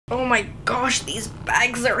Oh my gosh, these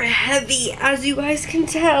bags are heavy. As you guys can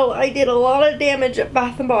tell, I did a lot of damage at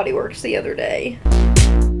Bath and Body Works the other day.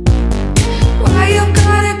 Why you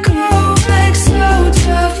gotta go like so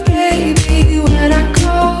tough, baby, when I go?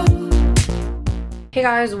 Hey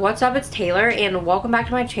guys, what's up? It's Taylor and welcome back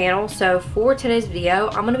to my channel. So for today's video,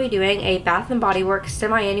 I'm going to be doing a Bath and Body Works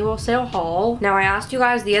semi-annual sale haul. Now I asked you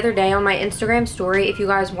guys the other day on my Instagram story if you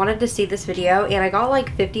guys wanted to see this video, and I got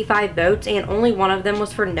like 55 votes and only one of them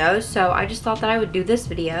was for no, so I just thought that I would do this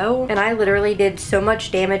video. And I literally did so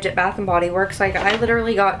much damage at Bath and Body Works. Like I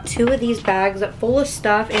literally got 2 of these bags full of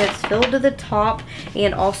stuff and it's filled to the top.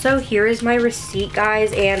 And also here is my receipt,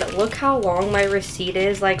 guys, and look how long my receipt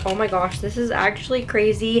is. Like, oh my gosh, this is actually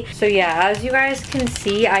crazy. So yeah, as you guys can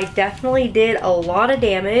see, I definitely did a lot of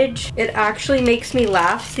damage. It actually makes me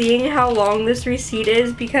laugh seeing how long this receipt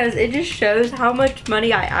is because it just shows how much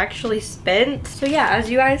money I actually spent. So yeah,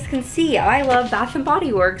 as you guys can see, I love Bath and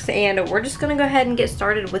Body Works, and we're just gonna go ahead and get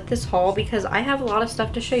started with this haul because I have a lot of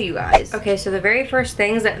stuff to show you guys. Okay, so the very first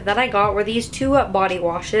things that I got were these 2 body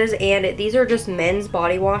washes, and these are just men's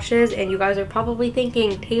body washes. And you guys are probably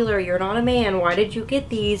thinking, Taylor, you're not a man, why did you get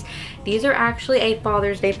these? These are actually a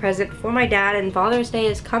Father's Day present for my dad, and Father's Day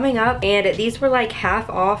is coming up, and these were like half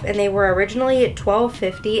off, and they were originally at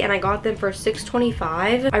 $12.50 and I got them for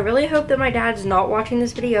 $6.25. I really hope that my dad's not watching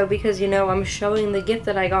this video because, you know, I'm showing the gift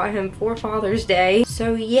that I got him for Father's Day.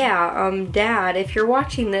 So yeah, Dad, if you're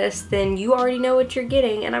watching this, then you already know what you're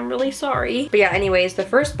getting and I'm really sorry. But yeah, anyways, the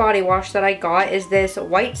first body wash that I got is this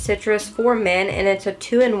White Citrus for men, and it's a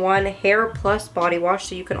 2-in-1 hair plus body wash,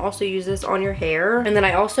 so you can also use this on your hair. And then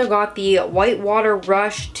I also got the White Water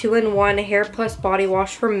Rush 2-in-1 hair plus body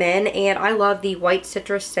wash for men, and I love the White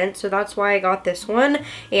Citrus scent, so that's why I got this one.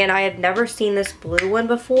 And I had never seen this blue one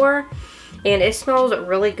before, and it smells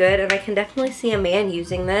really good, and I can definitely see a man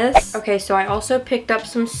using this. Okay, so I also picked up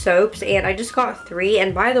some soaps, and I just got 3.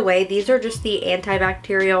 And by the way, these are just the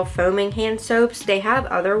antibacterial foaming hand soaps. They have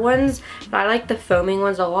other ones, but I like the foaming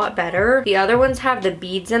ones a lot better. The other ones have the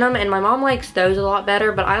beads in them, and my mom likes those a lot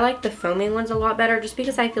better, but I like the foaming ones a lot better just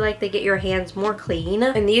because I feel like they get your hands more clean.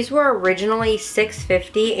 And these were originally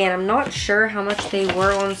 $6.50, and I'm not sure how much they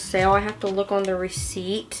were on sale. I have to look on the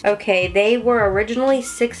receipt. Okay, they were originally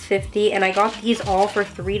 $6.50, and I got these all for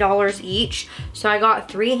 $3 each. So I got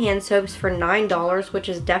 3 hand soaps for $9, which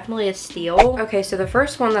is definitely a steal. Okay, so the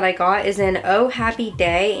first one that I got is an Oh Happy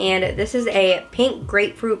Day, and this is a pink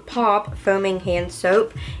grapefruit pop foaming hand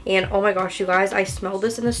soap. And oh my gosh, you guys, I smelled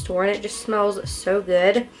this in the store and it just smells so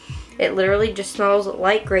good. It literally just smells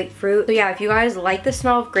like grapefruit. So yeah, if you guys like the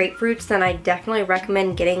smell of grapefruits, then I definitely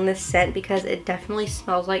recommend getting this scent because it definitely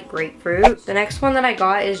smells like grapefruit. The next one that I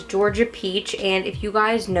got is Georgia Peach, and if you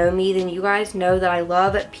guys know me, then you guys know that I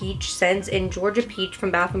love peach scents, and Georgia Peach from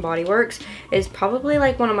Bath and Body Works is probably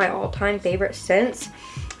like one of my all-time favorite scents.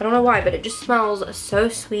 I don't know why, but it just smells so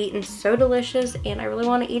sweet and so delicious, and I really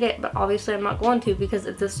want to eat it, but obviously I'm not going to because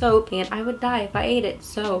it's a soap and I would die if I ate it.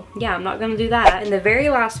 So yeah, I'm not going to do that. And the very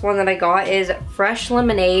last one that I got is Fresh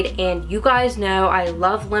Lemonade, and you guys know I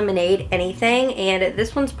love lemonade anything, and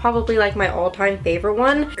this one's probably like my all-time favorite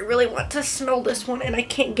one. I really want to smell this one and I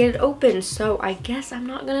can't get it open, so I guess I'm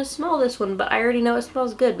not going to smell this one, but I already know it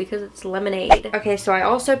smells good because it's lemonade. Okay, so I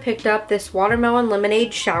also picked up this Watermelon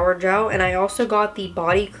Lemonade shower gel, and I also got the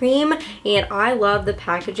body cream, and I love the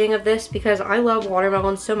packaging of this because I love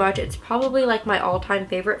watermelon so much. It's probably like my all-time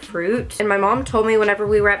favorite fruit. And my mom told me whenever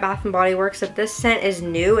we were at Bath and Body Works that this scent is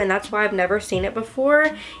new, and that's why I've never seen it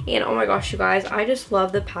before. And oh my gosh, you guys, I just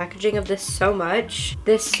love the packaging of this so much.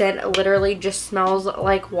 This scent literally just smells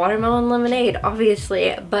like watermelon lemonade,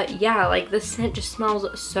 obviously, but yeah, like this scent just smells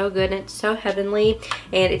so good and it's so heavenly.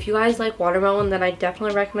 And if you guys like watermelon, then I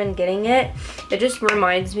definitely recommend getting it. It just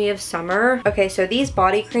reminds me of summer. Okay, so these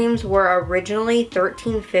body creams were originally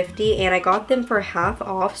 $13.50, and I got them for half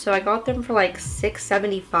off, so I got them for like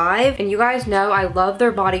 $6.75. And you guys know I love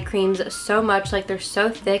their body creams so much. Like, they're so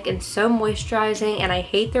thick and so moisturizing, and I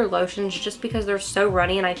hate their lotions just because they're so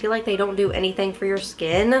runny and I feel like they don't do anything for your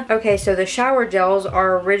skin. Okay, so the shower gels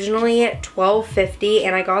are originally $12.50,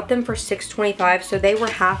 and I got them for $6.25, so they were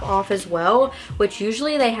half off as well, which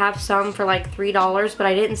usually they have some for like $3, but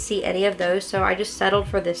I didn't see any of those, so I just settled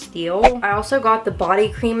for this deal. I also got the body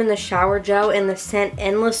body cream in the shower gel in the scent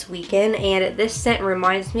Endless Weekend, and this scent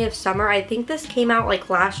reminds me of summer. I think this came out like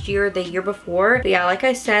last year or the year before. But yeah, like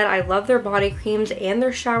I said, I love their body creams and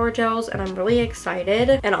their shower gels, and I'm really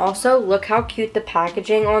excited. And also, look how cute the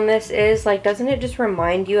packaging on this is. Like, doesn't it just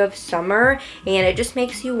remind you of summer? And it just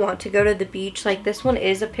makes you want to go to the beach. Like, this one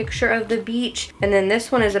is a picture of the beach, and then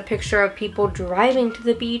this one is a picture of people driving to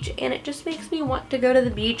the beach, and it just makes me want to go to the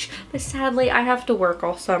beach. But sadly, I have to work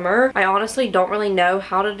all summer. I honestly don't really know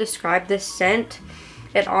how to describe this scent.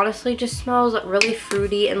 It honestly just smells really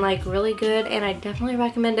fruity and like really good, and I definitely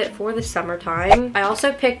recommend it for the summertime. I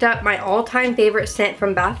also picked up my all-time favorite scent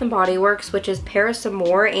from Bath & Body Works, which is Paris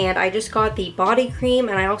Amour, and I just got the body cream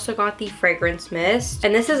and I also got the fragrance mist.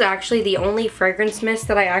 And this is actually the only fragrance mist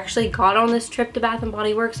that I actually got on this trip to Bath &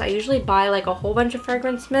 Body Works. I usually buy like a whole bunch of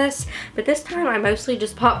fragrance mists, but this time I mostly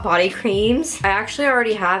just bought body creams. I actually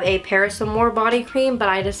already have a Paris Amour body cream, but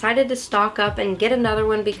I decided to stock up and get another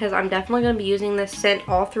one because I'm definitely going to be using this scent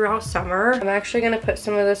all throughout summer. I'm actually going to put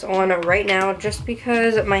some of this on right now just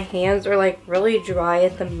because my hands are like really dry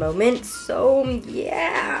at the moment. So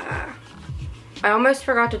yeah. I almost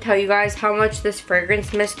forgot to tell you guys how much this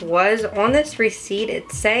fragrance mist was. On this receipt,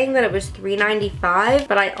 it's saying that it was $3.95,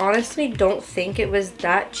 but I honestly don't think it was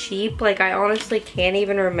that cheap. Like, I honestly can't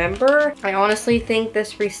even remember. I honestly think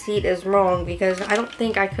this receipt is wrong because I don't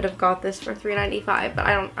think I could have got this for $3.95, but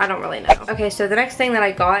I don't really know. Okay, so the next thing that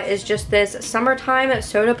I got is just this Summertime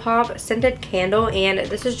Soda Pop scented candle, and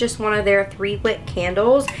this is just one of their 3-wick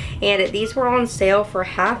candles, and these were on sale for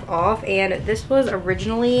half off, and this was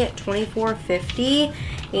originally $24.50.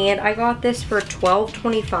 And I got this for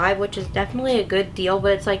 $12.25, which is definitely a good deal,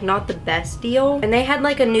 but it's like not the best deal. And they had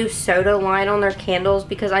like a new soda line on their candles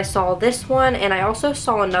because I saw this one and I also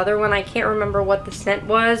saw another one. I can't remember what the scent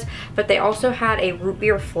was, but they also had a root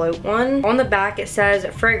beer float one. On the back it says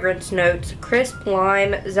fragrance notes, crisp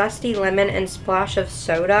lime, zesty lemon, and splash of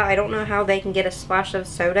soda. I don't know how they can get a splash of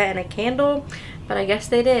soda in a candle, but I guess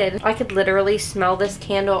they did. I could literally smell this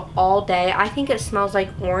candle all day. I think it smells like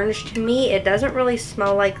orange to me. It doesn't really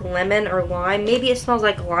smell like lemon or lime. Maybe it smells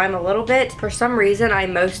like lime a little bit. For some reason, I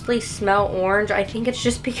mostly smell orange. I think it's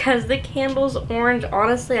just because the candle's orange.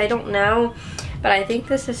 Honestly, I don't know. But I think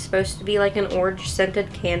this is supposed to be like an orange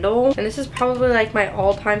scented candle. And this is probably like my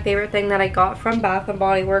all-time favorite thing that I got from Bath &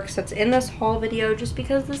 Body Works that's in this haul video, just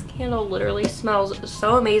because this candle literally smells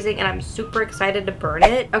so amazing and I'm super excited to burn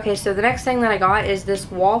it. Okay, so the next thing that I got is this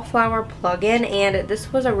wallflower plug-in, and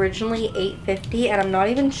this was originally $8.50, and I'm not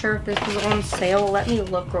even sure if this was on sale. Let me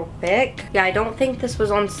look real quick. Yeah, I don't think this was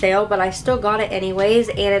on sale, but I still got it anyways,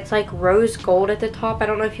 and it's like rose gold at the top. I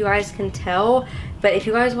don't know if you guys can tell, but if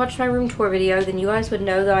you guys watched my room tour video, then you guys would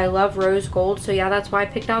know that I love rose gold. So yeah, that's why I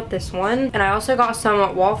picked out this one. And I also got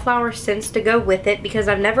some wallflower scents to go with it because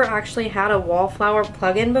I've never actually had a wallflower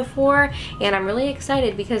plug-in before. And I'm really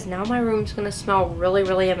excited because now my room's gonna smell really,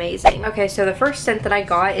 really amazing. Okay, so the first scent that I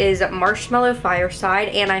got is Marshmallow Fireside.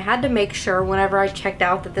 And I had to make sure whenever I checked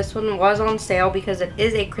out that this one was on sale because it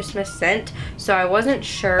is a Christmas scent. So I wasn't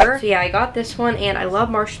sure. So yeah, I got this one, and I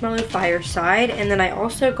love Marshmallow Fireside. And then I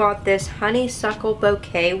also got this Honeysuckle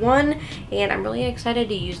Bouquet one, and I'm really excited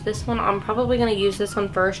to use this one. I'm probably going to use this one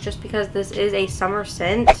first just because this is a summer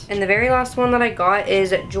scent. And the very last one that I got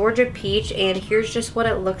is Georgia Peach, and here's just what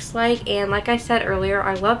it looks like. And like I said earlier,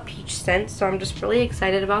 I love peach scents, so I'm just really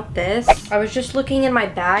excited about this. I was just looking in my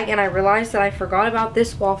bag and I realized that I forgot about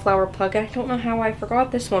this wallflower plug. I don't know how I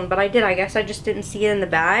forgot this one, but I did. I guess I just didn't see it in the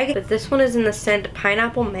bag. But this one is in the scent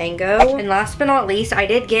Pineapple Mango. And last but not least, I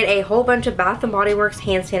did get a whole bunch of Bath & Body Works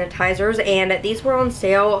hand sanitizers, and these were on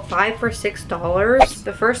sale, 5 for $6.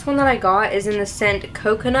 The first one that I got is in the scent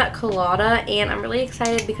Coconut Colada, and I'm really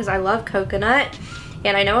excited because I love coconut.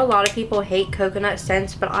 And I know a lot of people hate coconut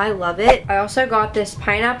scents, but I love it. I also got this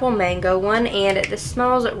Pineapple Mango one, and this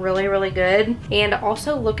smells really, really good. And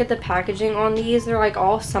also look at the packaging on these. They're like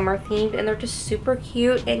all summer themed, and they're just super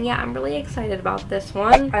cute. And yeah, I'm really excited about this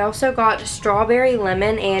one. I also got Strawberry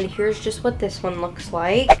Lemon, and here's just what this one looks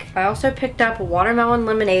like. I also picked up Watermelon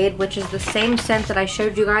Lemonade, which is the same scent that I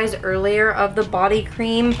showed you guys earlier of the body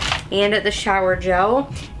cream and the shower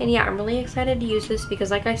gel. And yeah, I'm really excited to use this because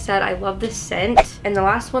like I said, I love this scent. And the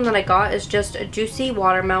last one that I got is just a Juicy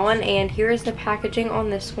Watermelon, and here is the packaging on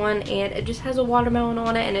this one, and it just has a watermelon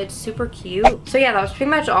on it and it's super cute. So yeah, that was pretty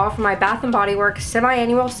much all for my Bath & Body Works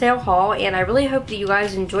semi-annual sale haul, and I really hope that you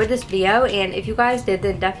guys enjoyed this video. And if you guys did,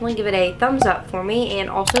 then definitely give it a thumbs up for me, and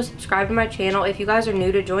also subscribe to my channel if you guys are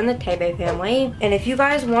new to join the TayBaes family. And if you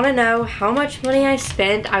guys want to know how much money I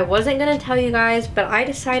spent, I wasn't going to tell you guys, but I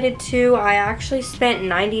decided to. I actually spent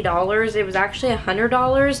 $90. It was actually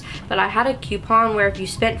 $100, but I had a coupon where where if you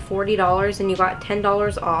spent $40 and you got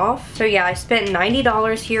 $10 off. So yeah, I spent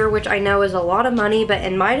 $90 here, which I know is a lot of money, but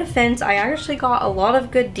in my defense, I actually got a lot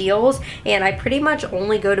of good deals, and I pretty much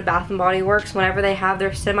only go to Bath & Body Works whenever they have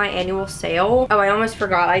their semi-annual sale. Oh, I almost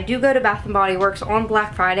forgot. I do go to Bath & Body Works on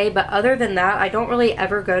Black Friday, but other than that, I don't really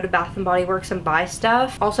ever go to Bath & Body Works and buy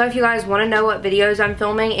stuff. Also, if you guys want to know what videos I'm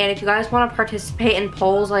filming, and if you guys want to participate in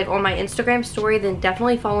polls like on my Instagram story, then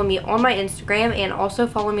definitely follow me on my Instagram, and also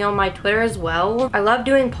follow me on my Twitter as well. I love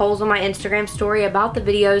doing polls on my Instagram story about the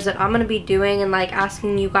videos that I'm going to be doing, and like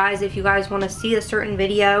asking you guys if you guys want to see a certain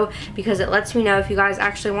video, because it lets me know if you guys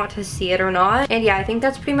actually want to see it or not. And yeah, I think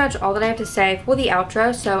that's pretty much all that I have to say for the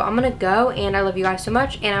outro. So I'm gonna go, and I love you guys so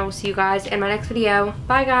much, and I will see you guys in my next video.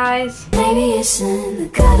 Bye guys. Maybe it's in the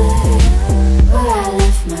gutter where I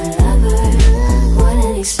left my lover.